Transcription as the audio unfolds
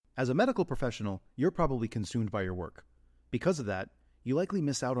As a medical professional, you're probably consumed by your work. Because of that, you likely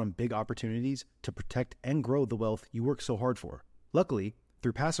miss out on big opportunities to protect and grow the wealth you work so hard for. Luckily,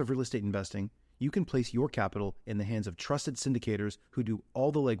 through passive real estate investing, you can place your capital in the hands of trusted syndicators who do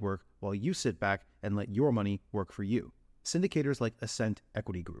all the legwork while you sit back and let your money work for you. Syndicators like Ascent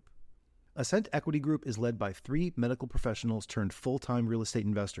Equity Group. Ascent Equity Group is led by 3 medical professionals turned full-time real estate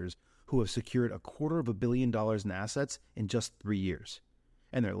investors who have secured $250 million in assets in just 3 years.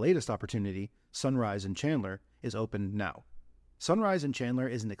 And their latest opportunity, Sunrise in Chandler, is open now. Sunrise in Chandler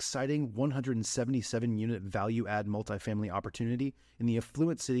is an exciting 177-unit value-add multifamily opportunity in the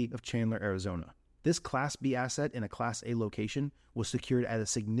affluent city of Chandler, Arizona. This Class B asset in a Class A location was secured at a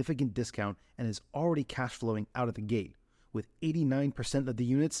significant discount and is already cash flowing out of the gate, with 89% of the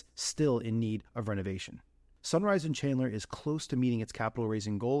units still in need of renovation. Sunrise in Chandler is close to meeting its capital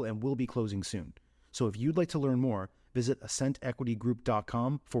raising goal and will be closing soon. So if you'd like to learn more, visit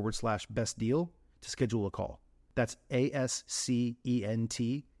ascentequitygroup.com/best deal to schedule a call. That's ASCENT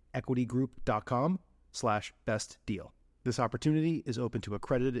equitygroup.com/best deal. This opportunity is open to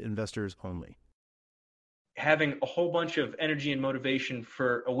accredited investors only. Having a whole bunch of energy and motivation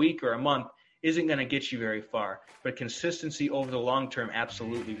for a week or a month isn't going to get you very far, but consistency over the long term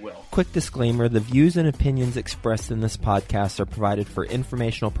absolutely will. Quick disclaimer, the views and opinions expressed in this podcast are provided for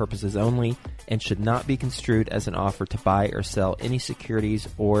informational purposes only and should not be construed as an offer to buy or sell any securities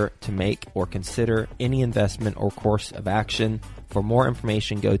or to make or consider any investment or course of action. For more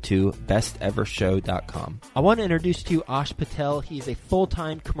information, go to bestevershow.com. I want to introduce to you Ash Patel. He's a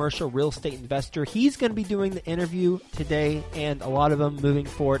full-time commercial real estate investor. He's going to be doing the interview today and a lot of them moving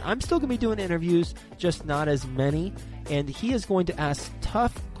forward. I'm still going to be doing interviews, just not as many. And he is going to ask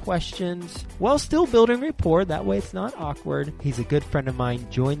tough questions while still building rapport. That way it's not awkward. He's a good friend of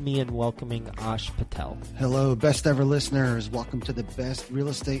mine. Join me in welcoming Ash Patel. Hello, best ever listeners. Welcome to the Best Real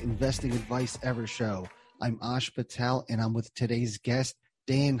Estate Investing Advice Ever show. I'm Ash Patel, and I'm with today's guest,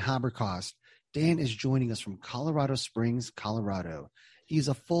 Dan Haberkost. Dan is joining us from Colorado Springs, Colorado. He's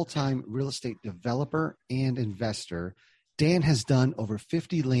a full-time real estate developer and investor. Dan has done over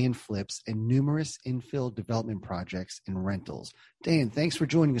 50 land flips and numerous infill development projects and rentals. Dan, thanks for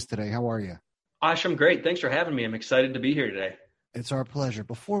joining us today. How are you? Ash, I'm great. Thanks for having me. I'm excited to be here today. It's our pleasure.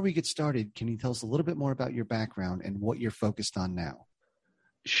 Before we get started, can you tell us a little bit more about your background and what you're focused on now?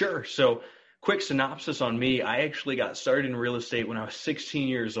 Sure. So, quick synopsis on me. I actually got started in real estate when I was 16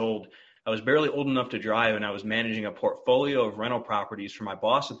 years old. I was barely old enough to drive, and I was managing a portfolio of rental properties for my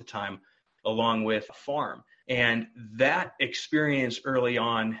boss at the time, along with a farm. And that experience early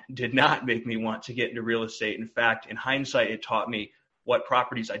on did not make me want to get into real estate. In fact, in hindsight, it taught me what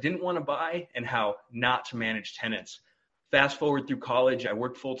properties I didn't want to buy and how not to manage tenants. Fast forward through college, I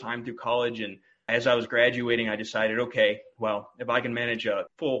worked full-time through college, and as I was graduating, I decided, okay, well, if I can manage a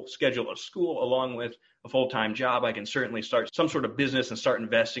full schedule of school along with a full-time job, I can certainly start some sort of business and start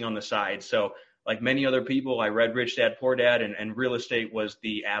investing on the side. So like many other people, I read Rich Dad, Poor Dad, and real estate was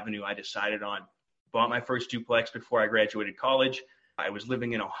the avenue I decided on. Bought my first duplex before I graduated college. I was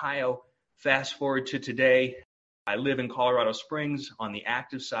living in Ohio. Fast forward to today, I live in Colorado Springs. On the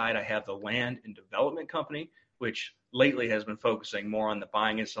active side, I have the land and development company, which lately has been focusing more on the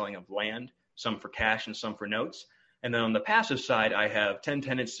buying and selling of land, some for cash and some for notes. And then on the passive side, I have 10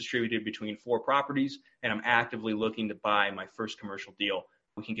 tenants distributed between 4 properties, and I'm actively looking to buy my first commercial deal.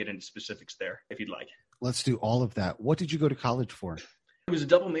 We can get into specifics there if you'd like. Let's do all of that. What did you go to college for? It was a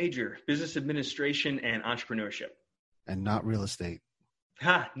double major, business administration and entrepreneurship. And not real estate?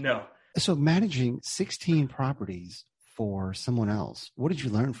 No. So managing 16 properties for someone else, what did you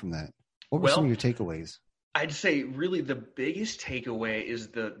learn from that? What were some of your takeaways? I'd say really the biggest takeaway is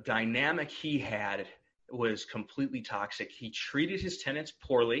the dynamic he had was completely toxic. He treated his tenants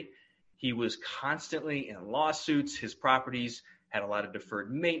poorly. He was constantly in lawsuits. His properties had a lot of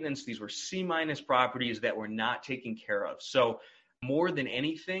deferred maintenance. These were C- properties that were not taken care of. So more than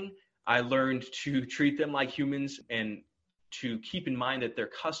anything, I learned to treat them like humans and to keep in mind that they're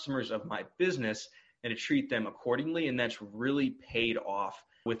customers of my business and to treat them accordingly. And that's really paid off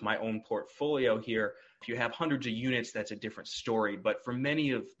with my own portfolio here. If you have hundreds of units, that's a different story. But for many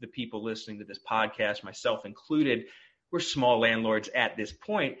of the people listening to this podcast, myself included, we're small landlords at this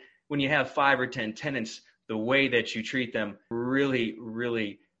point. When you have 5 or 10 tenants, the way that you treat them really,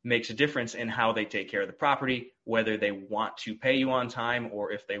 really makes a difference in how they take care of the property, whether they want to pay you on time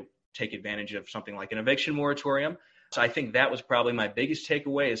or if they take advantage of something like an eviction moratorium. So I think that was probably my biggest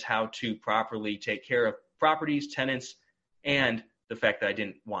takeaway, is how to properly take care of properties, tenants, and the fact that I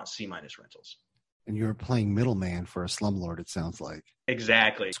didn't want C- rentals. And you were playing middleman for a slumlord, it sounds like.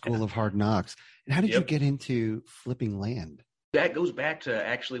 Exactly. School of Hard Knocks. And how did you get into flipping land? That goes back to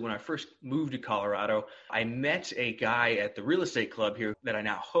actually when I first moved to Colorado. I met a guy at the real estate club here that I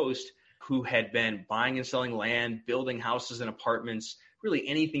now host who had been buying and selling land, building houses and apartments, really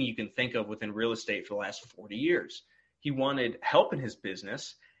anything you can think of within real estate for the last 40 years. He wanted help in his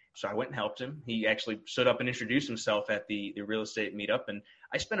business, so I went and helped him. He actually stood up and introduced himself at the real estate meetup, and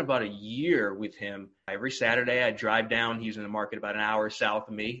I spent about a year with him. Every Saturday, I'd drive down. He's in the market about an hour south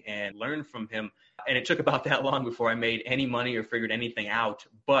of me and learn from him. And it took about that long before I made any money or figured anything out.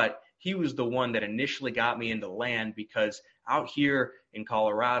 But he was the one that initially got me into land, because out here in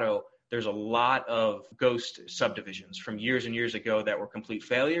Colorado, there's a lot of ghost subdivisions from years and years ago that were complete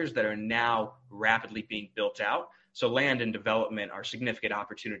failures that are now rapidly being built out. So land and development are significant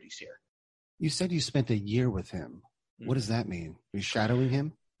opportunities here. You said you spent a year with him. What does that mean? Are you shadowing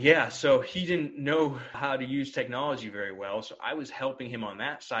him? Yeah, so he didn't know how to use technology very well. So I was helping him on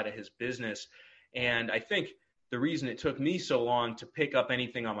that side of his business. And I think the reason it took me so long to pick up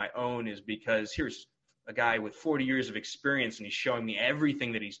anything on my own is because here's a guy with 40 years of experience, and he's showing me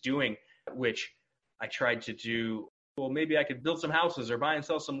everything that he's doing, which I tried to do. Well, maybe I could build some houses or buy and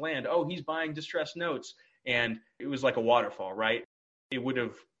sell some land. Oh, he's buying distressed notes. And it was like a waterfall, right? It would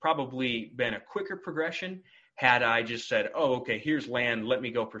have probably been a quicker progression had I just said, oh, okay, here's land. Let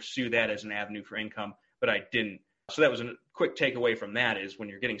me go pursue that as an avenue for income. But I didn't. So that was a quick takeaway from that is when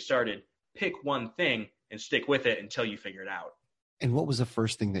you're getting started, pick one thing and stick with it until you figure it out. And what was the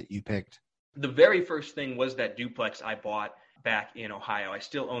first thing that you picked? The very first thing was that duplex I bought back in Ohio. I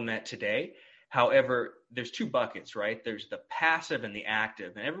still own that today. However, there's two buckets, right? There's the passive and the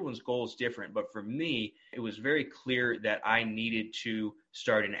active, and everyone's goal is different. But for me, it was very clear that I needed to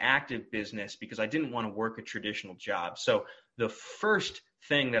start an active business because I didn't want to work a traditional job. So the first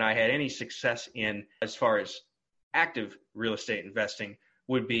thing that I had any success in as far as active real estate investing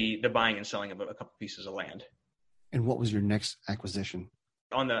would be the buying and selling of a couple pieces of land. And what was your next acquisition?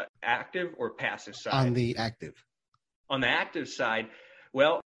 On the active or passive side? On the active. On the active side,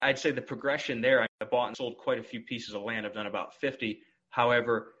 well, I'd say the progression there, I bought and sold quite a few pieces of land. I've done about 50.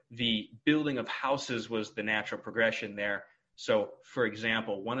 However, the building of houses was the natural progression there. So, for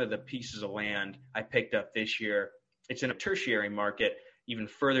example, one of the pieces of land I picked up this year, it's in a tertiary market. Even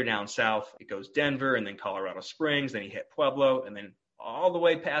further down south, it goes Denver and then Colorado Springs. Then you hit Pueblo, and then all the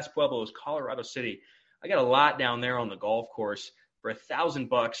way past Pueblo is Colorado City. I got a lot down there on the golf course for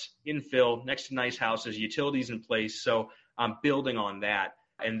 $1,000 infill, next to nice houses, utilities in place. So I'm building on that.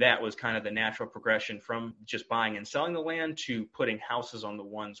 And that was kind of the natural progression from just buying and selling the land to putting houses on the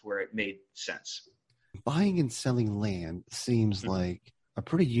ones where it made sense. Buying and selling land seems like a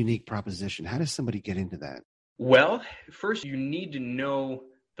pretty unique proposition. How does somebody get into that? Well, first you need to know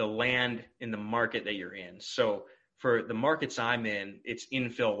the land in the market that you're in. So for the markets I'm in, it's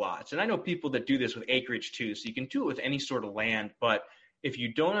infill lots. And I know people that do this with acreage too. So you can do it with any sort of land, but if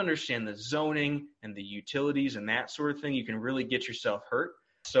you don't understand the zoning and the utilities and that sort of thing, you can really get yourself hurt.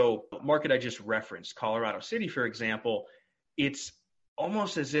 So market I just referenced, Colorado City, for example, it's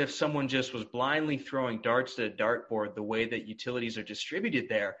almost as if someone just was blindly throwing darts to a dartboard the way that utilities are distributed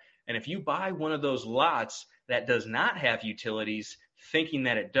there. And if you buy one of those lots that does not have utilities, thinking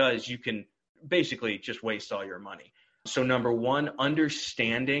that it does, you can basically just waste all your money. So number one,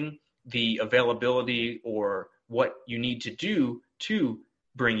 understanding the availability or what you need to do to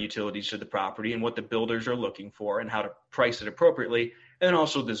bring utilities to the property and what the builders are looking for and how to price it appropriately. And then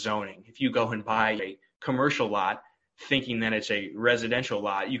also the zoning. If you go and buy a commercial lot thinking that it's a residential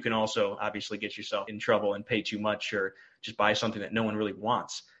lot, you can also obviously get yourself in trouble and pay too much or just buy something that no one really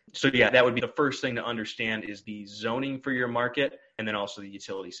wants. So yeah, that would be the first thing to understand is the zoning for your market and then also the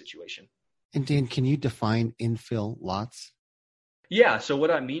utility situation. And Dan, can you define infill lots? Yeah, so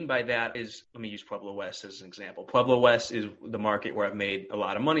what I mean by that is, let me use Pueblo West as an example. Pueblo West is the market where I've made a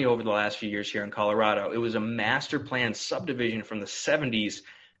lot of money over the last few years here in Colorado. It was a master plan subdivision from the 70s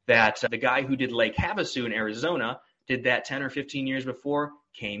that the guy who did Lake Havasu in Arizona did that 10 or 15 years before,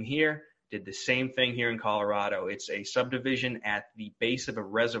 came here, did the same thing here in Colorado. It's a subdivision at the base of a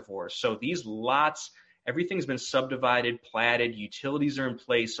reservoir. So these lots, everything's been subdivided, platted, utilities are in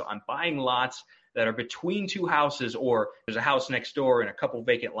place. So I'm buying lots that are between two houses, or there's a house next door and a couple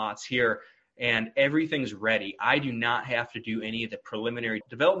vacant lots here, and everything's ready. I do not have to do any of the preliminary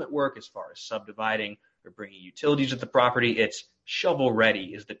development work as far as subdividing or bringing utilities to the property. It's shovel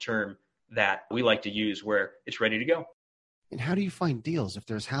ready is the term that we like to use, where it's ready to go. And how do you find deals? If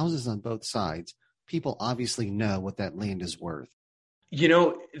there's houses on both sides, people obviously know what that land is worth. You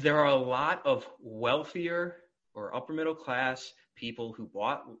know, there are a lot of wealthier or upper middle class people who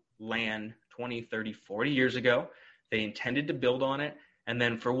bought land 20, 30, 40 years ago. They intended to build on it. And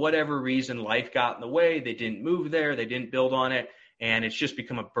then for whatever reason, life got in the way. They didn't move there. They didn't build on it. And it's just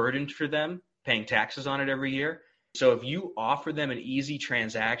become a burden for them paying taxes on it every year. So if you offer them an easy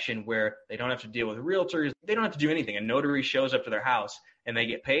transaction where they don't have to deal with realtors, they don't have to do anything. A notary shows up to their house and they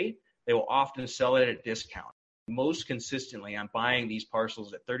get paid, they will often sell it at a discount. Most consistently, I'm buying these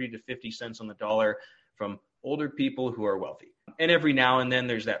parcels at 30 to 50 cents on the dollar from older people who are wealthy. And every now and then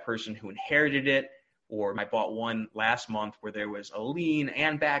there's that person who inherited it, or I bought one last month where there was a lien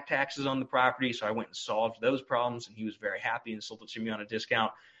and back taxes on the property. So I went and solved those problems and he was very happy and sold it to me on a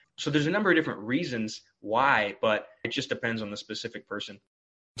discount. So there's a number of different reasons why, but it just depends on the specific person.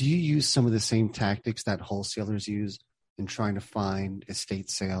 Do you use some of the same tactics that wholesalers use in trying to find estate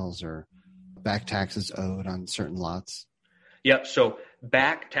sales or back taxes owed on certain lots? Yep. So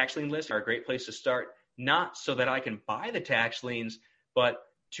back tax lien lists are a great place to start, not so that I can buy the tax liens, but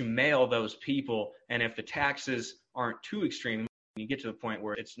to mail those people. And if the taxes aren't too extreme, you get to the point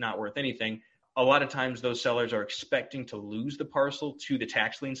where it's not worth anything. A lot of times those sellers are expecting to lose the parcel to the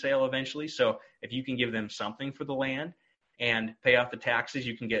tax lien sale eventually. So if you can give them something for the land and pay off the taxes,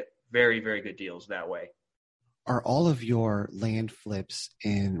 you can get very, very good deals that way. Are all of your land flips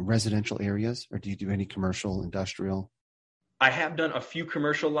in residential areas, or do you do any commercial, industrial? I have done a few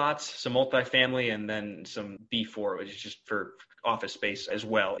commercial lots, some multifamily, and then some B4, which is just for office space as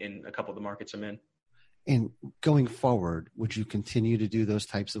well in a couple of the markets I'm in. And going forward, would you continue to do those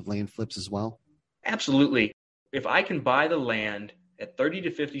types of land flips as well? Absolutely. If I can buy the land at 30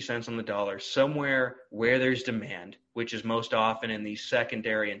 to 50 cents on the dollar somewhere where there's demand, which is most often in these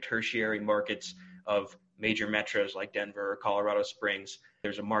secondary and tertiary markets of major metros like Denver or Colorado Springs.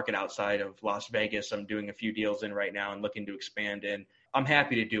 There's a market outside of Las Vegas I'm doing a few deals in right now and looking to expand in. I'm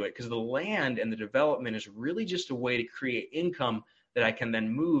happy to do it because the land and the development is really just a way to create income that I can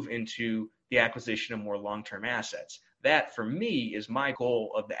then move into the acquisition of more long-term assets. That, for me, is my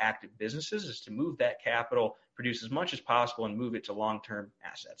goal of the active businesses, is to move that capital, produce as much as possible, and move it to long-term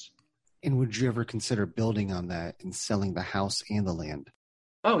assets. And would you ever consider building on that and selling the house and the land?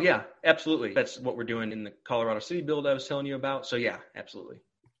 Oh, yeah, absolutely. That's what we're doing in the Colorado City build I was telling you about. So, yeah, absolutely.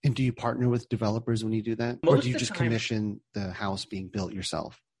 And do you partner with developers when you do that? Or do you just commission the house being built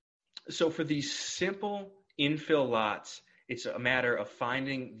yourself? So for these simple infill lots, it's a matter of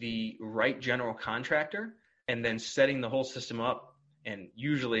finding the right general contractor and then setting the whole system up. And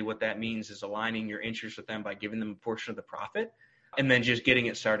usually what that means is aligning your interests with them by giving them a portion of the profit and then just getting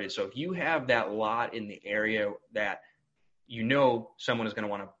it started. So if you have that lot in the area that you know someone is going to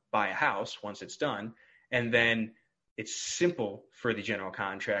want to buy a house once it's done, and then it's simple for the general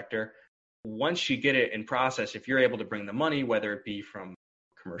contractor. Once you get it in process, if you're able to bring the money, whether it be from a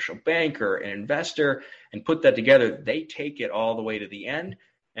commercial bank or an investor, and put that together, they take it all the way to the end.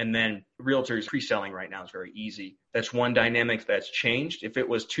 And then realtors pre-selling right now is very easy. That's one dynamic that's changed. If it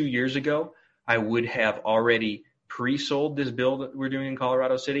was 2 years ago, I would have already pre-sold this build that we're doing in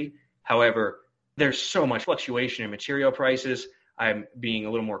Colorado City. However, there's so much fluctuation in material prices. I'm being a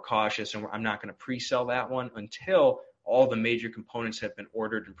little more cautious, and I'm not going to pre-sell that one until all the major components have been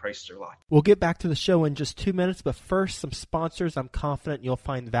ordered and prices are locked. We'll get back to the show in just 2 minutes, but first, some sponsors I'm confident you'll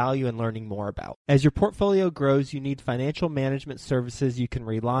find value in learning more about. As your portfolio grows, you need financial management services you can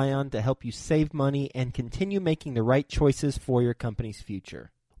rely on to help you save money and continue making the right choices for your company's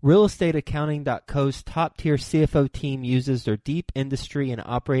future. RealestateAccounting.co's top-tier CFO team uses their deep industry and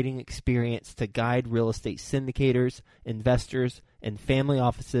operating experience to guide real estate syndicators, investors, and family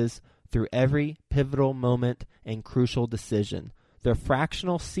offices through every pivotal moment and crucial decision. Their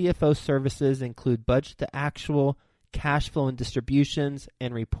fractional CFO services include budget to actual, cash flow and distributions,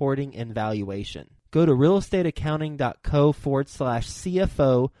 and reporting and valuation. Go to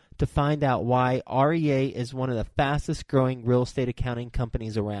realestateaccounting.co/CFO to find out why REA is one of the fastest growing real estate accounting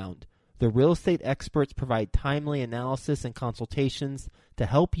companies around. The real estate experts provide timely analysis and consultations to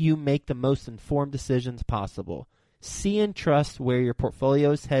help you make the most informed decisions possible. See and trust where your portfolio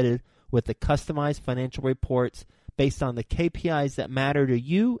is headed with the customized financial reports based on the KPIs that matter to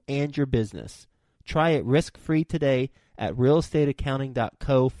you and your business. Try it risk-free today at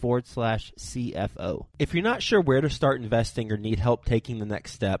realestateaccounting.co/CFO. If you're not sure where to start investing or need help taking the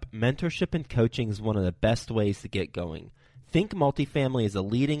next step, mentorship and coaching is one of the best ways to get going. Think Multifamily is a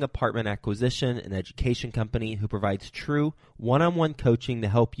leading apartment acquisition and education company who provides true one-on-one coaching to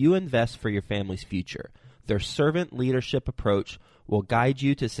help you invest for your family's future. Their servant leadership approach will guide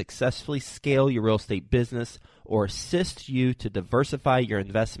you to successfully scale your real estate business or assist you to diversify your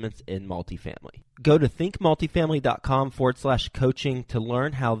investments in multifamily. Go to thinkmultifamily.com/coaching to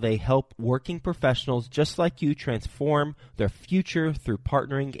learn how they help working professionals just like you transform their future through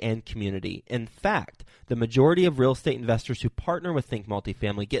partnering and community. In fact, The majority of real estate investors who partner with Think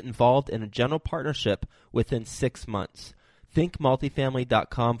Multifamily get involved in a general partnership within 6 months.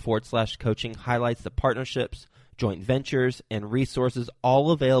 ThinkMultifamily.com/coaching highlights the partnerships, joint ventures, and resources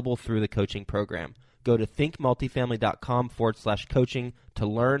all available through the coaching program. Go to ThinkMultifamily.com/coaching to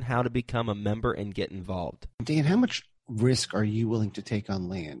learn how to become a member and get involved. Dan, how much risk are you willing to take on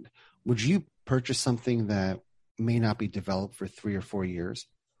land? Would you purchase something that may not be developed for 3 or 4 years?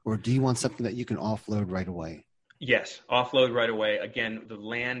 Or do you want something that you can offload right away? Yes, offload right away. Again, the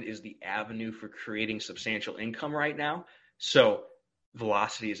land is the avenue for creating substantial income right now. So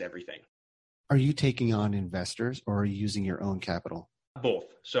velocity is everything. Are you taking on investors or are you using your own capital?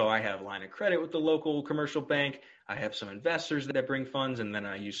 Both. So I have a line of credit with the local commercial bank. I have some investors that bring funds, and then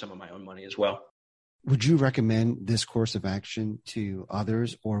I use some of my own money as well. Would you recommend this course of action to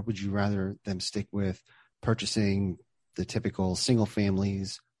others, or would you rather them stick with purchasing the typical single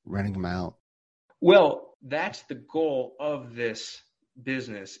families, renting them out? Well, that's the goal of this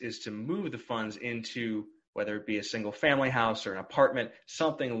business, is to move the funds into whether it be a single family house or an apartment,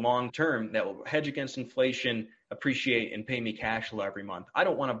 something long-term that will hedge against inflation, appreciate, and pay me cash flow every month. I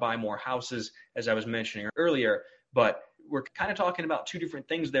don't want to buy more houses, as I was mentioning earlier, but we're kind of talking about two different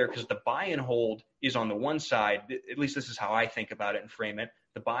things there, because the buy and hold is on the one side. At least this is how I think about it and frame it.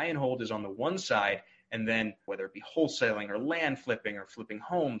 The buy and hold is on the one side, and then whether it be wholesaling or land flipping or flipping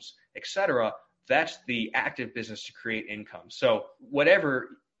homes, etc., that's the active business to create income. So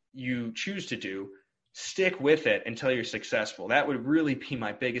whatever you choose to do, stick with it until you're successful. That would really be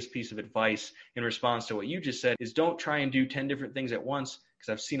my biggest piece of advice in response to what you just said, is don't try and do 10 different things at once,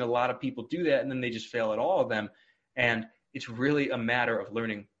 because I've seen a lot of people do that and then they just fail at all of them. And it's really a matter of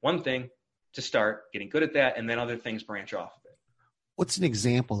learning one thing to start, getting good at that, and then other things branch off of it. What's an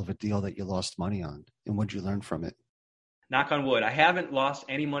example of a deal that you lost money on, and what did you learn from it? Knock on wood, I haven't lost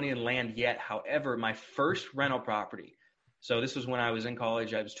any money in land yet. However, my first rental property, so this was when I was in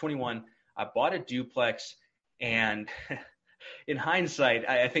college, I was 21, I bought a duplex, and in hindsight,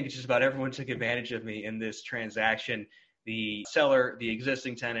 I think it's just about everyone took advantage of me in this transaction. The seller, the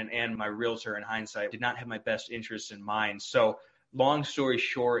existing tenant, and my realtor, in hindsight, did not have my best interests in mind. So long story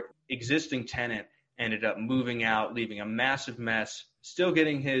short, existing tenant ended up moving out, leaving a massive mess, still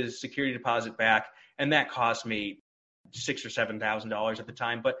getting his security deposit back, and that cost me $6,000 or $7,000 at the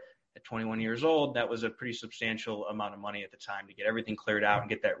time. But at 21 years old, that was a pretty substantial amount of money at the time to get everything cleared out and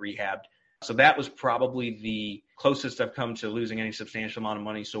get that rehabbed. So that was probably the closest I've come to losing any substantial amount of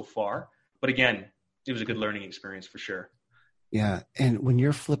money so far. But again, it was a good learning experience for sure. Yeah. And when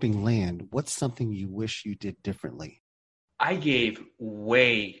you're flipping land, what's something you wish you did differently? I gave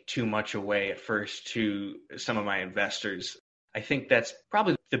way too much away at first to some of my investors. I think that's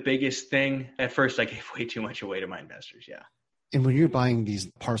probably the biggest thing. At first, I gave way too much away to my investors. Yeah. And when you're buying these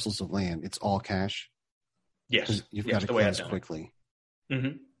parcels of land, it's all cash? Yes. You've got to close quickly.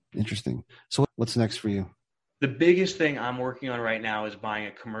 Mm-hmm. Interesting. So what's next for you? The biggest thing I'm working on right now is buying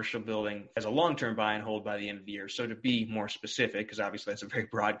a commercial building as a long-term buy and hold by the end of the year. So to be more specific, because obviously that's a very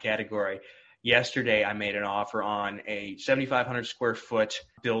broad category, yesterday I made an offer on a 7,500 square foot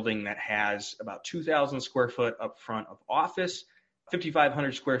building that has about 2,000 square foot up front of office,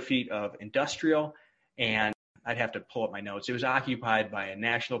 5,500 square feet of industrial, and I'd have to pull up my notes. It was occupied by a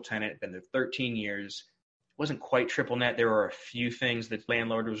national tenant, been there 13 years. Wasn't quite triple net. There were a few things that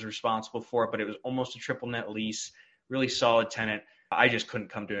landlord was responsible for, but it was almost a triple net lease, really solid tenant. I just couldn't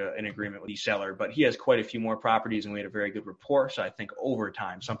come to an agreement with the seller, but he has quite a few more properties and we had a very good rapport. So I think over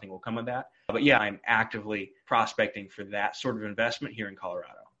time, something will come of that. But yeah, I'm actively prospecting for that sort of investment here in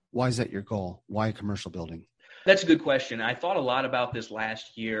Colorado. Why is that your goal? Why a commercial building? That's a good question. I thought a lot about this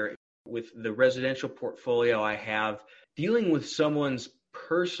last year with the residential portfolio I have, dealing with someone's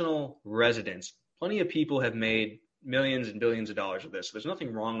personal residence. Plenty of people have made millions and billions of dollars with this. So there's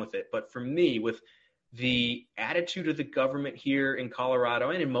nothing wrong with it. But for me, with the attitude of the government here in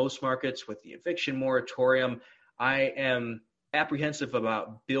Colorado and in most markets with the eviction moratorium, I am apprehensive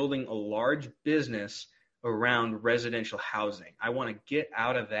about building a large business around residential housing. I want to get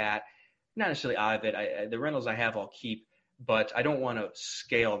out of that, not necessarily out of it. The rentals I have, I'll keep, but I don't want to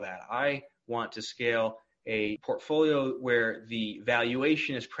scale that. I want to scale a portfolio where the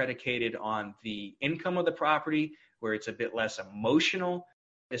valuation is predicated on the income of the property, where it's a bit less emotional.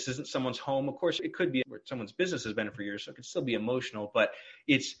 This isn't someone's home. Of course, it could be where someone's business has been for years, so it could still be emotional, but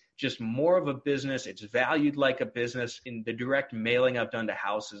it's just more of a business. It's valued like a business. In the direct mailing I've done to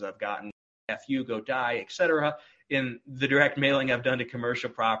houses, I've gotten F you, go die, etc. In the direct mailing I've done to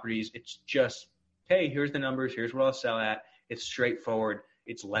commercial properties, it's just, hey, here's the numbers, here's what I'll sell at. It's straightforward.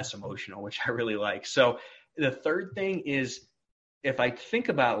 It's less emotional, which I really like. So the third thing is if I think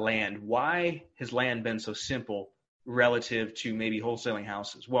about land, why has land been so simple relative to maybe wholesaling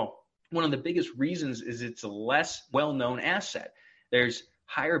houses? Well, one of the biggest reasons is it's a less well-known asset. There's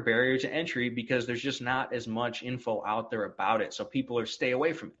higher barrier to entry because there's just not as much info out there about it. So people are stay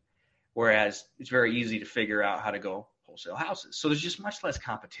away from it. Whereas it's very easy to figure out how to go wholesale houses. So there's just much less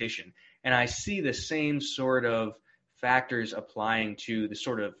competition. And I see the same sort of factors applying to the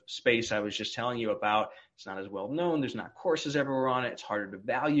sort of space I was just telling you about. It's not as well known. There's not courses everywhere on it. It's harder to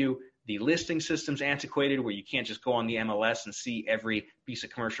value. The listing system's antiquated where you can't just go on the MLS and see every piece of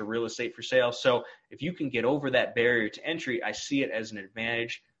commercial real estate for sale. So if you can get over that barrier to entry, I see it as an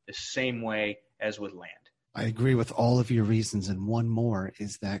advantage the same way as with land. I agree with all of your reasons. And one more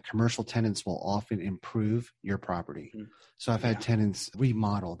is that commercial tenants will often improve your property. Mm-hmm. So I've had tenants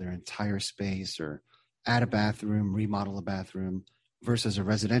remodel their entire space or add a bathroom, remodel a bathroom versus a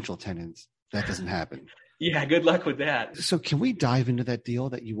residential tenant. That doesn't happen. Yeah, good luck with that. So can we dive into that deal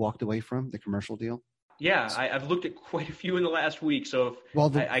that you walked away from, the commercial deal? Yeah, I've looked at quite a few in the last week. So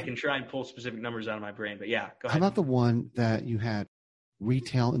I can try and pull specific numbers out of my brain. But yeah, go ahead. How about the one that you had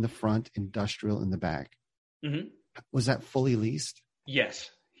retail in the front, industrial in the back? Mm-hmm. Was that fully leased? Yes,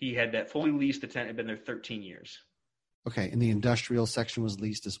 he had that fully leased. The tenant had been there 13 years. Okay, and the industrial section was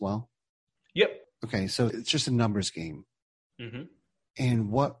leased as well? Yep. Okay, so it's just a numbers game. Mm-hmm. And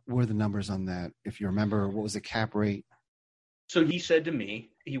what were the numbers on that? If you remember, what was the cap rate? So he said to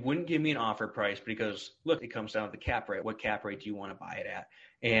me, he wouldn't give me an offer price because, look, it comes down to the cap rate. What cap rate do you want to buy it at?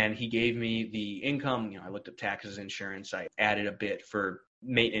 And he gave me the income. I looked up taxes, insurance. I added a bit for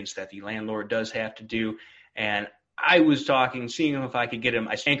maintenance that the landlord does have to do. And I was seeing him if I could get him.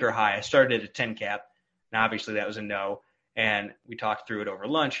 I anchor high. I started at a 10 cap. Now, obviously, that was a no. And we talked through it over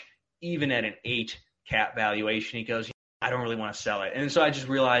lunch. Even at an 8 cap valuation, he goes, I don't really want to sell it. And so I just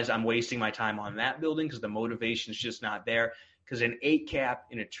realized I'm wasting my time on that building because the motivation is just not there. Because an 8 cap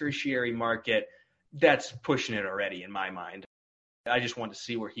in a tertiary market, that's pushing it already in my mind. I just wanted to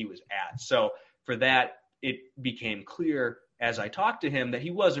see where he was at. So for that, it became clear as I talked to him that he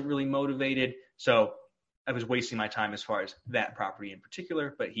wasn't really motivated. So I was wasting my time as far as that property in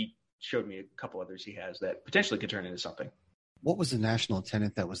particular, but he showed me a couple others he has that potentially could turn into something. What was the national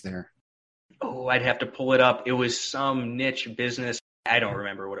tenant that was there? Oh, I'd have to pull it up. It was some niche business. I don't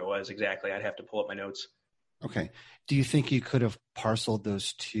remember what it was exactly. I'd have to pull up my notes. Okay. Do you think you could have parceled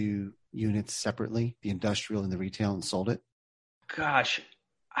those 2 units separately, the industrial and the retail, and sold it? Gosh,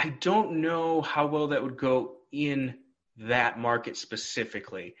 I don't know how well that would go in that market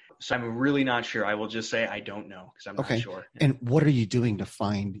specifically. So I'm really not sure. I will just say I don't know because I'm not sure. And what are you doing to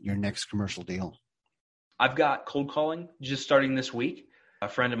find your next commercial deal? I've got cold calling just starting this week. A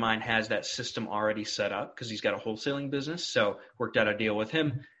friend of mine has that system already set up because he's got a wholesaling business. So worked out a deal with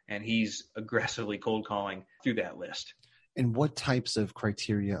him and he's aggressively cold calling through that list. And what types of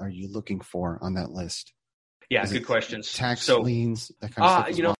criteria are you looking for on that list? Yeah, good questions. Tax liens, that kind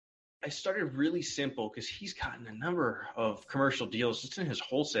of stuff. I started really simple because he's gotten a number of commercial deals just in his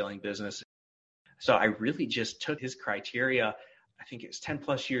wholesaling business. So I really just took his criteria. I think it's 10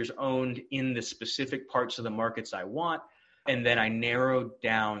 plus years owned in the specific parts of the markets I want. And then I narrowed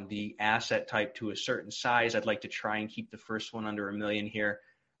down the asset type to a certain size. I'd like to try and keep the first one under $1 million here.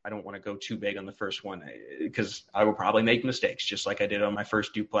 I don't want to go too big on the first one because I will probably make mistakes just like I did on my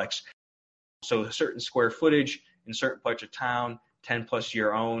first duplex. So a certain square footage in certain parts of town, 10 plus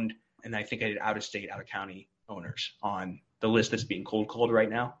year owned. And I think I did out of state, out of county owners on the list that's being cold called right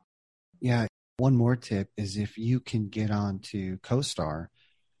now. Yeah. One more tip is if you can get on to CoStar,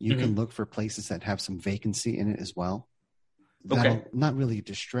 you can look for places that have some vacancy in it as well. That'll not really a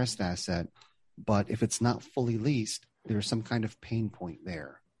distressed asset, but if it's not fully leased, there's some kind of pain point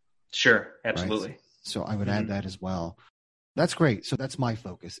there. Sure. Absolutely. Right? So I would add that as well. That's great. So that's my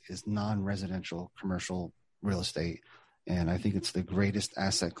focus is non-residential commercial real estate. And I think it's the greatest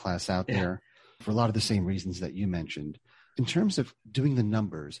asset class out there for a lot of the same reasons that you mentioned. In terms of doing the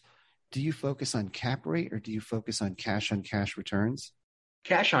numbers, do you focus on cap rate or do you focus on cash returns?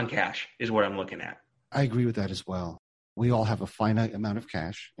 Cash on cash is what I'm looking at. I agree with that as well. We all have a finite amount of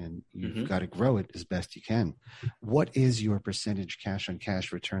cash and you've got to grow it as best you can. What is your percentage cash on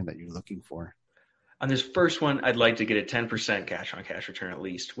cash return that you're looking for? On this first one, I'd like to get a 10% cash on cash return at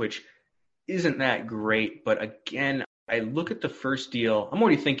least, which isn't that great. But again, I look at the first deal. I'm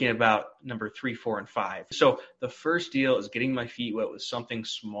already thinking about number 3, 4, and 5. So the first deal is getting my feet wet with something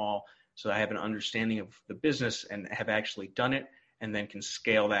small so I have an understanding of the business and have actually done it and then can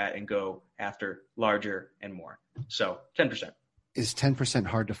scale that and go after larger and more. So 10%. Is 10%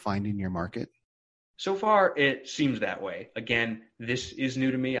 hard to find in your market? So far, it seems that way. Again, this is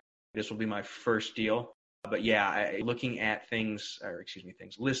new to me. This will be my first deal. But yeah, looking at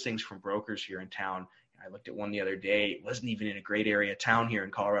listings from brokers here in town. I looked at one the other day. It wasn't even in a great area of town here in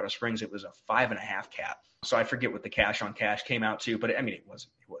Colorado Springs. It was a 5.5 cap. So I forget what the cash on cash came out to, but it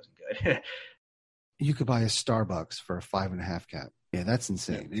wasn't good. You could buy a Starbucks for a 5.5 cap. Yeah, that's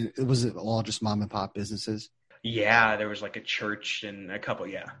insane. Was it all just mom and pop businesses? Yeah, there was like a church and a couple.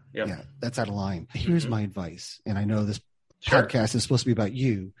 Yeah. Yep. Yeah, that's out of line. Here's my advice. And I know this podcast is supposed to be about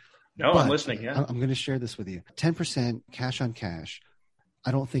you. No, I'm listening. Yeah. I'm going to share this with you. 10% cash on cash,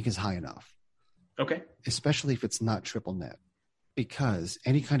 I don't think is high enough. Okay. Especially if it's not triple net, because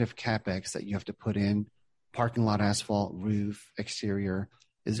any kind of CapEx that you have to put in, parking lot asphalt, roof, exterior,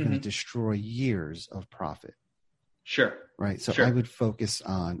 is going to destroy years of profit. Sure. Right. So I would focus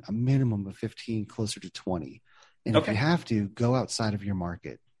on a minimum of 15, closer to 20. And if you have to, go outside of your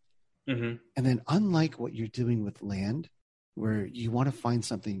market. And then, unlike what you're doing with land, where you want to find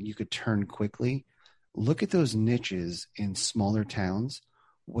something you could turn quickly, look at those niches in smaller towns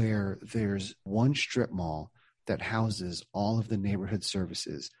where there's one strip mall that houses all of the neighborhood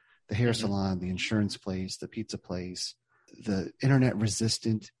services, the hair salon, the insurance place, the pizza place, the internet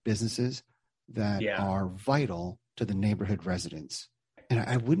resistant businesses that are vital to the neighborhood residents. And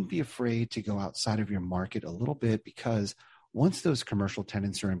I wouldn't be afraid to go outside of your market a little bit, because once those commercial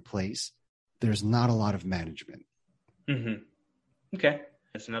tenants are in place, there's not a lot of management. Okay.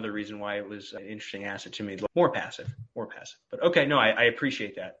 That's another reason why it was an interesting asset to me. More passive. But okay, no, I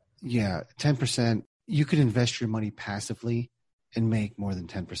appreciate that. Yeah, 10%. You could invest your money passively and make more than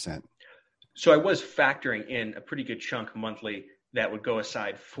 10%. So I was factoring in a pretty good chunk monthly that would go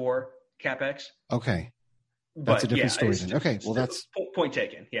aside for CapEx. Okay. That's a different story then. Okay, well that's point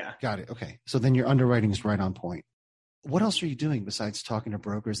taken. Yeah. Got it. Okay. So then your underwriting is right on point. What else are you doing besides talking to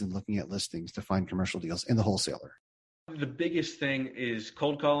brokers and looking at listings to find commercial deals and the wholesaler? The biggest thing is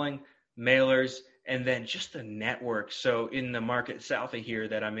cold calling, mailers, and then just the network. So in the market south of here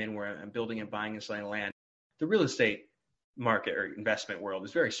that I'm in, where I'm building and buying and selling land, the real estate market or investment world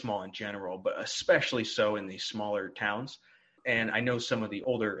is very small in general, but especially so in these smaller towns. And I know some of the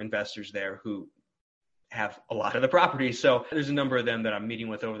older investors there who have a lot of the property. So there's a number of them that I'm meeting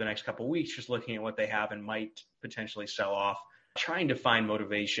with over the next couple of weeks, just looking at what they have and might potentially sell off, trying to find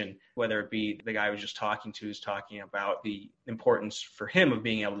motivation, whether it be the guy I was just talking to is talking about the importance for him of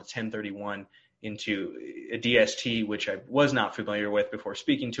being able to 1031 into a DST, which I was not familiar with before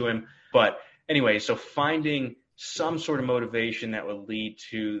speaking to him. But anyway, so finding some sort of motivation that would lead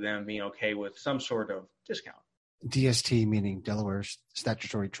to them being okay with some sort of discount. DST meaning Delaware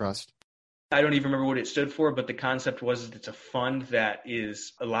Statutory Trust. I don't even remember what it stood for, but the concept was it's a fund that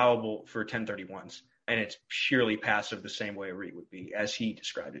is allowable for 1031s. And it's purely passive the same way a REIT would be, as he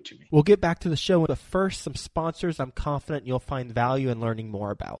described it to me. We'll get back to the show, but first, some sponsors I'm confident you'll find value in learning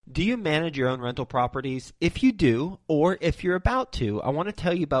more about. Do you manage your own rental properties? If you do, or if you're about to, I want to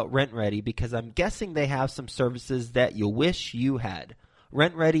tell you about RentRedi, because I'm guessing they have some services that you wish you had.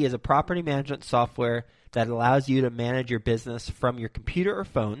 RentRedi is a property management software that allows you to manage your business from your computer or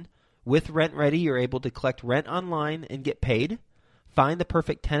phone. With RentRedi, you're able to collect rent online and get paid, find the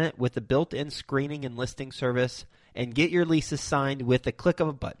perfect tenant with a built-in screening and listing service, and get your leases signed with the click of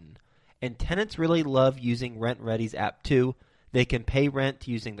a button. And tenants really love using RentRedi's app too. They can pay rent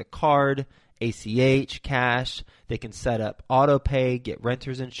using the card, ACH, cash. They can set up auto pay, get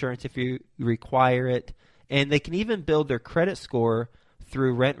renter's insurance if you require it. And they can even build their credit score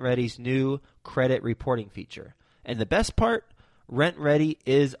through RentRedi's new credit reporting feature. And the best part, RentRedi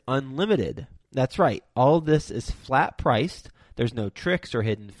is unlimited. That's right. All of this is flat priced. There's no tricks or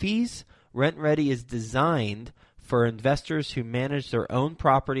hidden fees. RentRedi is designed for investors who manage their own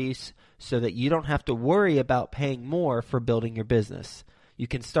properties so that you don't have to worry about paying more for building your business. You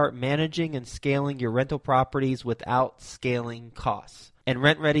can start managing and scaling your rental properties without scaling costs. And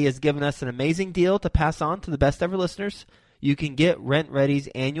RentRedi has given us an amazing deal to pass on to the best ever listeners. You can get RentRedi's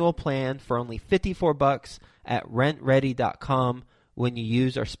annual plan for only $54 at rentredi.com when you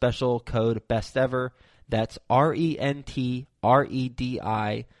use our special code BESTEVER. That's rentredi.com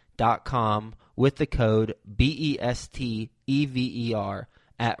with the code BESTEVER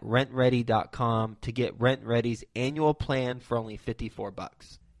at rentredi.com to get RentRedi's annual plan for only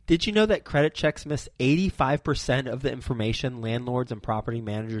 $54. Did you know that credit checks miss 85% of the information landlords and property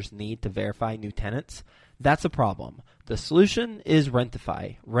managers need to verify new tenants? That's a problem. The solution is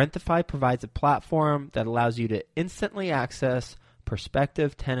Rentify. Rentify provides a platform that allows you to instantly access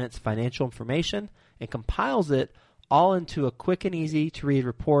prospective tenants' financial information and compiles it all into a quick and easy to read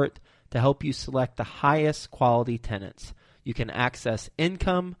report to help you select the highest quality tenants. You can access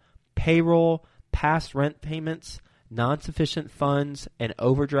income, payroll, past rent payments, non-sufficient funds, and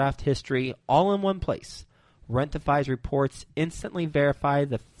overdraft history all in one place. Rentify's reports instantly verify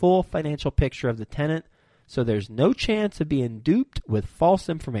the full financial picture of the tenant, so there's no chance of being duped with false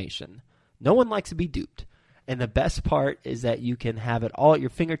information. No one likes to be duped. And the best part is that you can have it all at your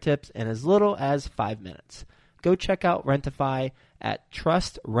fingertips in as little as 5 minutes. Go check out Rentify at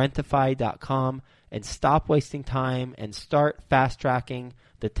trustrentify.com and stop wasting time and start fast-tracking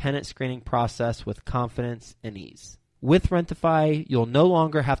the tenant screening process with confidence and ease. With Rentify, you'll no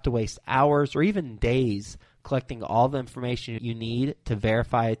longer have to waste hours or even days collecting all the information you need to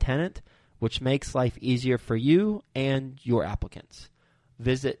verify a tenant, which makes life easier for you and your applicants.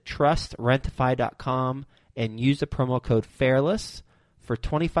 Visit trustrentify.com and use the promo code FAIRLESS for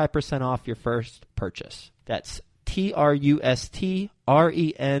 25% off your first purchase. That's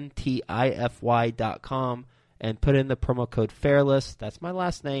trustrentify.com and put in the promo code FAIRLESS. That's my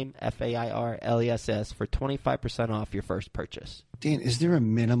last name, FAIRLESS, for 25% off your first purchase. Dan, is there a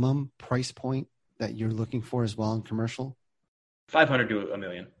minimum price point that you're looking for as well in commercial? 500 to $1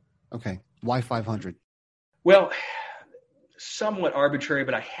 million. Okay. Why 500? Well, somewhat arbitrary,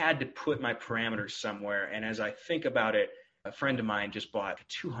 but I had to put my parameters somewhere. And as I think about it, a friend of mine just bought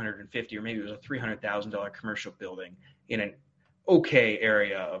a $250,000 or maybe it was a $300,000 commercial building in an okay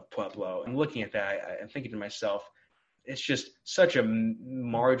area of Pueblo. I'm looking at that. I'm thinking to myself, it's just such a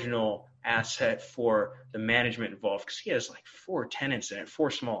marginal asset for the management involved because he has like 4 tenants in it,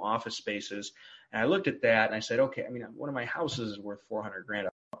 4 small office spaces. And I looked at that and I said, okay, I mean, one of my houses is worth $400,000.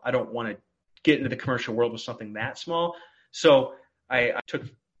 I don't want to get into the commercial world with something that small. So I took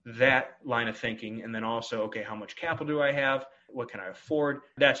that line of thinking and then also, okay, how much capital do I have? What can I afford?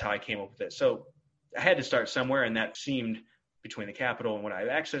 That's how I came up with it. So I had to start somewhere, and that seemed between the capital and what I have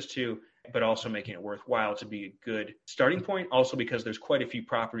access to, but also making it worthwhile to be a good starting point. Also because there's quite a few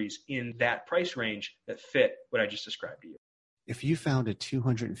properties in that price range that fit what I just described to you. If you found a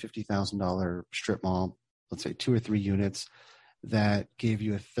 $250,000 strip mall, let's say 2 or 3 units, that gave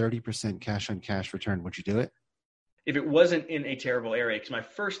you a 30% cash-on-cash return, would you do it? If it wasn't in a terrible area, because my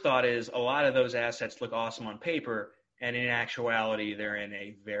first thought is a lot of those assets look awesome on paper, and in actuality, they're in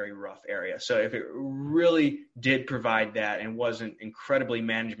a very rough area. So if it really did provide that and wasn't incredibly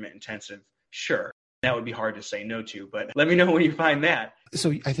management intensive, sure, that would be hard to say no to. But let me know when you find that.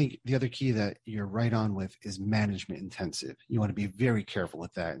 So I think the other key that you're right on with is management intensive. You want to be very careful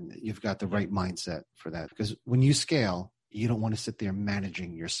with that, and you've got the right mindset for that. Because when you scale, you don't want to sit there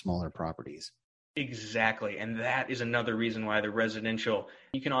managing your smaller properties. Exactly. And that is another reason why the residential,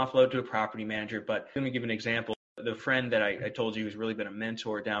 you can offload to a property manager. But let me give an example. The friend that I told you who's really been a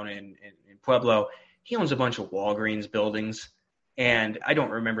mentor down in Pueblo, he owns a bunch of Walgreens buildings. And I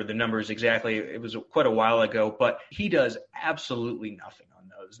don't remember the numbers exactly. It was quite a while ago, but he does absolutely nothing on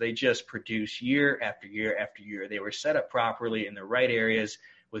those. They just produce year after year after year. They were set up properly in the right areas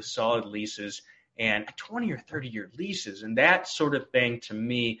with solid leases and 20 or 30-year leases. And that sort of thing, to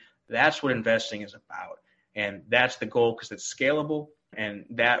me, that's what investing is about. And that's the goal because it's scalable. And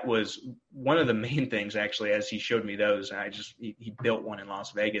that was one of the main things, actually, as he showed me those. And he built one in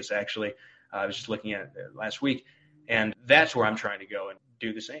Las Vegas, actually. I was just looking at it last week. And that's where I'm trying to go and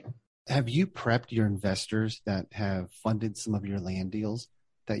do the same. Have you prepped your investors that have funded some of your land deals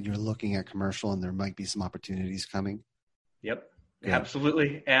that you're looking at commercial and there might be some opportunities coming? Yep. Good.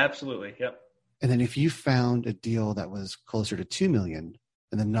 Absolutely. Absolutely. Yep. And then if you found a deal that was closer to $2 million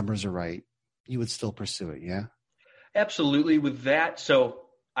and the numbers are right, you would still pursue it, yeah? Absolutely. With that, so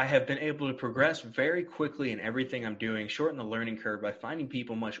I have been able to progress very quickly in everything I'm doing, shorten the learning curve by finding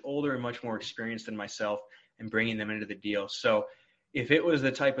people much older and much more experienced than myself and bringing them into the deal. So if it was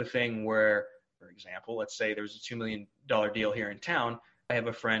the type of thing where, for example, let's say there's a $2 million deal here in town, I have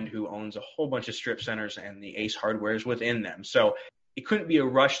a friend who owns a whole bunch of strip centers and the Ace Hardware is within them. So it couldn't be a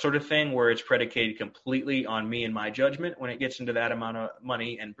rush sort of thing where it's predicated completely on me and my judgment when it gets into that amount of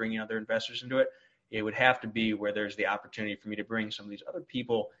money and bringing other investors into it. It would have to be where there's the opportunity for me to bring some of these other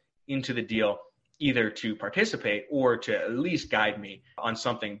people into the deal, either to participate or to at least guide me on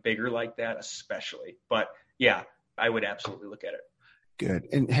something bigger like that, especially. But yeah, I would absolutely look at it. Good.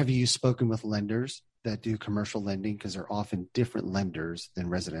 And have you spoken with lenders that do commercial lending? Because they're often different lenders than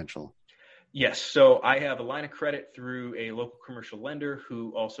residential. Yes. So I have a line of credit through a local commercial lender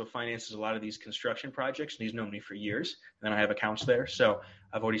who also finances a lot of these construction projects. And he's known me for years. And then I have accounts there. So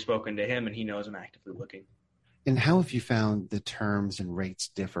I've already spoken to him and he knows I'm actively looking. And how have you found the terms and rates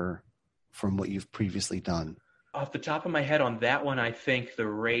differ from what you've previously done? Off the top of my head on that one, I think the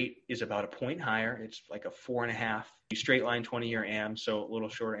rate is about a point higher. It's like a 4.5 straight line 20-year AM, so a little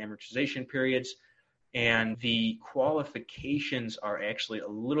shorter amortization periods. And the qualifications are actually a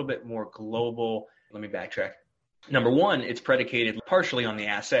little bit more global. Let me backtrack. Number one, it's predicated partially on the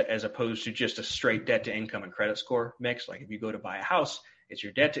asset as opposed to just a straight debt to income and credit score mix. Like if you go to buy a house, it's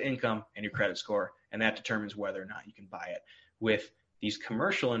your debt to income and your credit score, and that determines whether or not you can buy it. With these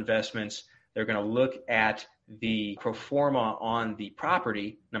commercial investments, they're going to look at the pro forma on the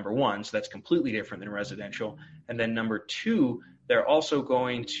property, number one, so that's completely different than residential. And then number two, they're also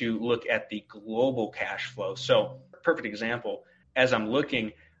going to look at the global cash flow. So perfect example, as I'm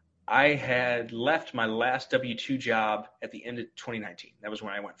looking, I had left my last W-2 job at the end of 2019. That was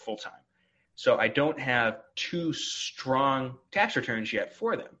when I went full-time. So I don't have two strong tax returns yet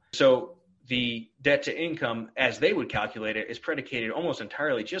for them. So the debt to income, as they would calculate it, is predicated almost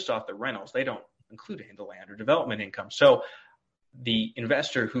entirely just off the rentals. They don't include the land or development income. So the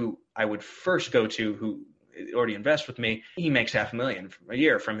investor who I would first go to, who already invests with me, he makes $500,000 a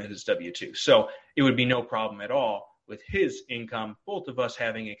year from his W-2. So it would be no problem at all with his income, both of us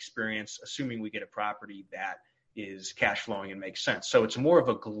having experience, assuming we get a property that is cash flowing and makes sense. So it's more of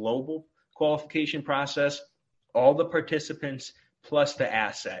a global qualification process, all the participants plus the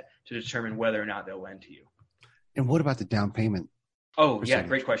asset to determine whether or not they'll lend to you. And what about the down payment? Oh, percentage? Yeah,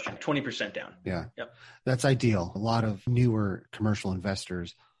 great question. 20% down. Yeah. Yep. That's ideal. A lot of newer commercial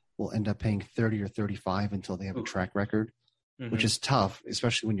investors will end up paying 30 or 35 until they have a track record, which is tough,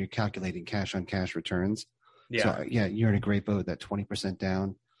 especially when you're calculating cash on cash returns. Yeah. So, yeah, you're in a great boat. That 20%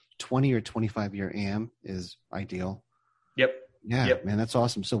 down, 20 or 25-year AM is ideal. Yep. Yeah, Yep. Man, that's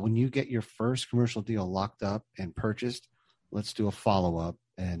awesome. So when you get your first commercial deal locked up and purchased, let's do a follow-up.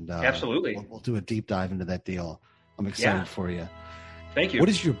 And Absolutely. We'll do a deep dive into that deal. I'm excited for you. Thank you. What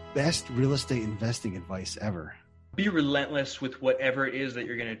is your best real estate investing advice ever? Be relentless with whatever it is that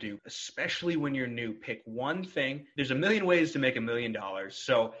you're going to do, especially when you're new. Pick one thing. There's a million ways to make $1 million.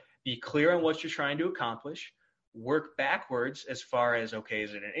 So be clear on what you're trying to accomplish. Work backwards as far as, okay,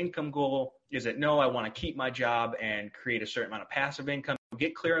 is it an income goal? Is it, no, I want to keep my job and create a certain amount of passive income?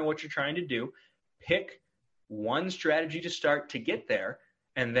 Get clear on what you're trying to do. Pick one strategy to start to get there,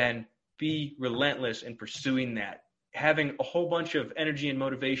 and then be relentless in pursuing that. Having a whole bunch of energy and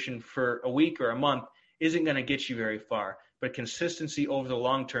motivation for a week or a month isn't going to get you very far, but consistency over the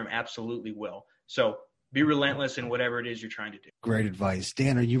long term absolutely will. So be relentless in whatever it is you're trying to do. Great advice.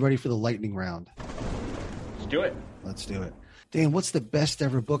 Dan, are you ready for the lightning round? Let's do it. Let's do it. Dan, what's the best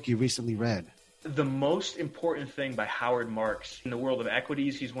ever book you recently read? The Most Important Thing by Howard Marks. In the world of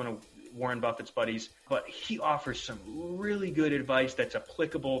equities, he's one of Warren Buffett's buddies, but he offers some really good advice that's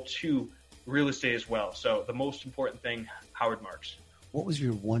applicable to real estate as well. So The Most Important Thing, Howard Marks. What was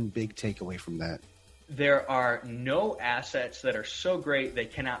your one big takeaway from that? There are no assets that are so great they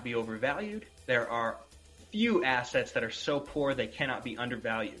cannot be overvalued. There are few assets that are so poor they cannot be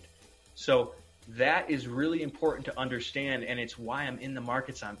undervalued. So that is really important to understand, and it's why I'm in the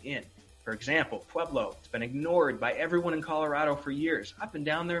markets I'm in. For example, Pueblo, it's been ignored by everyone in Colorado for years. I've been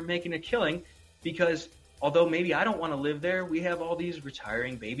down there making a killing because although maybe I don't want to live there, we have all these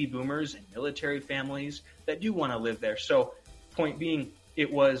retiring baby boomers and military families that do want to live there. So point being,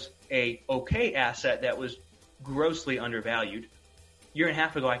 it was a okay asset that was grossly undervalued. A year and a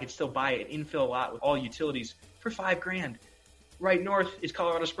half ago, I could still buy an infill lot with all utilities for $5,000. Right north is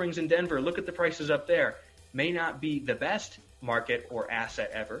Colorado Springs and Denver. Look at the prices up there. May not be the best market or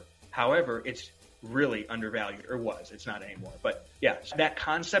asset ever. However, it's really undervalued, or was. It's not anymore. But yeah, that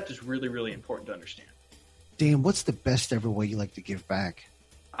concept is really, really important to understand. Dan, what's the best ever way you like to give back?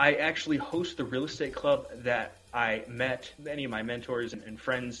 I actually host the real estate club that I met many of my mentors and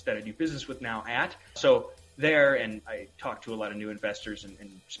friends that I do business with now at. So there, and I talk to a lot of new investors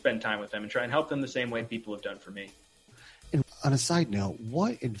and spend time with them and try and help them the same way people have done for me. And on a side note,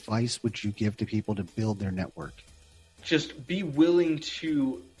 what advice would you give to people to build their network? Just be willing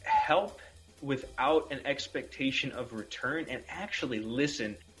to help without an expectation of return and actually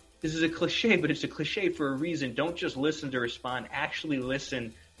listen. This is a cliche, but it's a cliche for a reason. Don't just listen to respond. Actually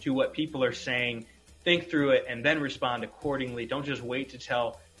listen to what people are saying. Think through it and then respond accordingly. Don't just wait to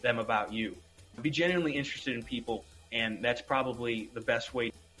tell them about you. Be genuinely interested in people, and that's probably the best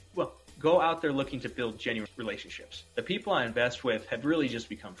way. Well, go out there looking to build genuine relationships. The people I invest with have really just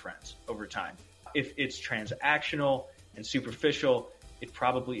become friends over time. If it's transactional and superficial, it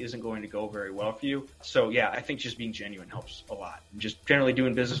probably isn't going to go very well for you. So yeah, I think just being genuine helps a lot. Just generally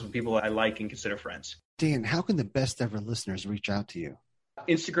doing business with people I like and consider friends. Dan, how can the best ever listeners reach out to you?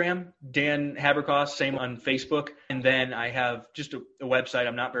 Instagram, Dan Haberkost, same on Facebook. And then I have just a website.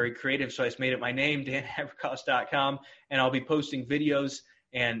 I'm not very creative, so I just made it my name, danhaberkost.com. And I'll be posting videos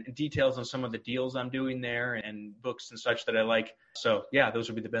and details on some of the deals I'm doing there and books and such that I like. So yeah, those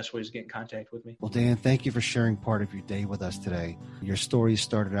would be the best ways to get in contact with me. Well, Dan, thank you for sharing part of your day with us today. Your story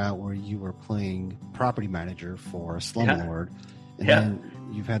started out where you were playing property manager for a slumlord, and then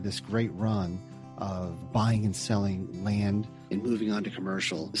you've had this great run of buying and selling land and moving on to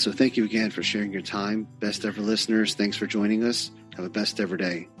commercial. So thank you again for sharing your time. Best ever listeners, thanks for joining us. Have a best ever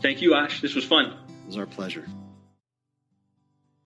day. Thank you, Ash. This was fun. It was our pleasure.